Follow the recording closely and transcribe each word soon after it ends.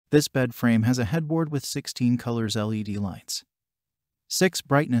This bed frame has a headboard with 16 colors LED lights, 6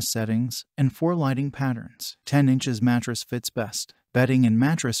 brightness settings, and 4 lighting patterns. 10 inches mattress fits best. Bedding and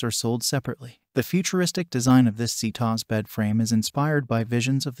mattress are sold separately. The futuristic design of this ZTOZZ bed frame is inspired by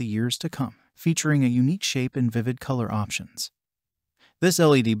visions of the years to come, featuring a unique shape and vivid color options. This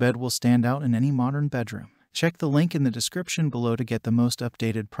LED bed will stand out in any modern bedroom. Check the link in the description below to get the most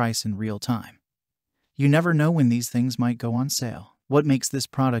updated price in real time. You never know when these things might go on sale. What makes this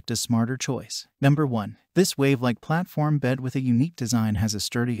product a smarter choice? Number 1. This wave-like platform bed with a unique design has a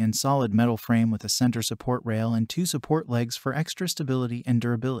sturdy and solid metal frame with a center support rail and 2 support legs for extra stability and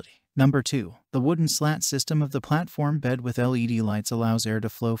durability. Number 2. The wooden slat system of the platform bed with LED lights allows air to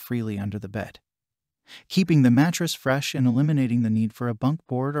flow freely under the bed, keeping the mattress fresh and eliminating the need for a bunk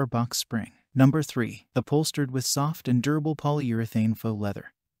board or box spring. Number 3. Upholstered with soft and durable polyurethane faux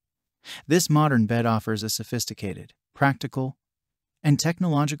leather. This modern bed offers a sophisticated, practical, and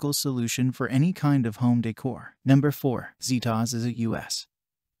technological solution for any kind of home decor. Number 4. ZTOZZ is a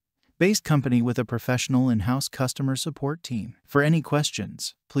US-based company with a professional in-house customer support team. For any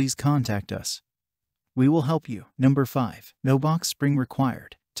questions, please contact us. We will help you. Number 5. No box spring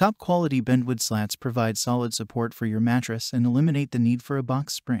required. Top quality bendwood slats provide solid support for your mattress and eliminate the need for a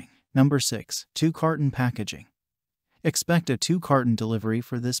box spring. Number 6. 2-carton packaging. Expect a 2-carton delivery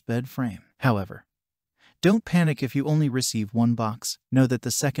for this bed frame. However, don't panic if you only receive 1 box. Know that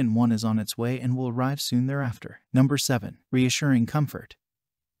the second one is on its way and will arrive soon thereafter. Number 7. Reassuring comfort.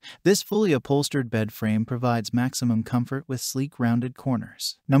 This fully upholstered bed frame provides maximum comfort with sleek rounded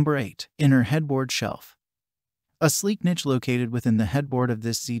corners. Number 8. Inner headboard shelf. A sleek niche located within the headboard of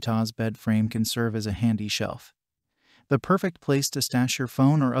this ZTOZZ bed frame can serve as a handy shelf, the perfect place to stash your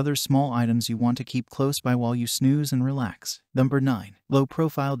phone or other small items you want to keep close by while you snooze and relax. Number 9. Low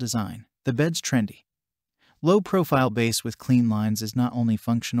profile design. The bed's trendy, low-profile base with clean lines is not only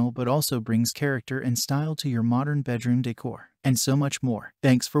functional but also brings character and style to your modern bedroom decor, and so much more.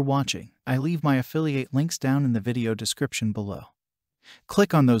 Thanks for watching. I leave my affiliate links down in the video description below.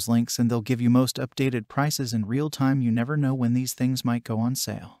 Click on those links and they'll give you most updated prices in real time. You never know when these things might go on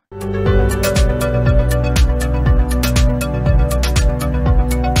sale.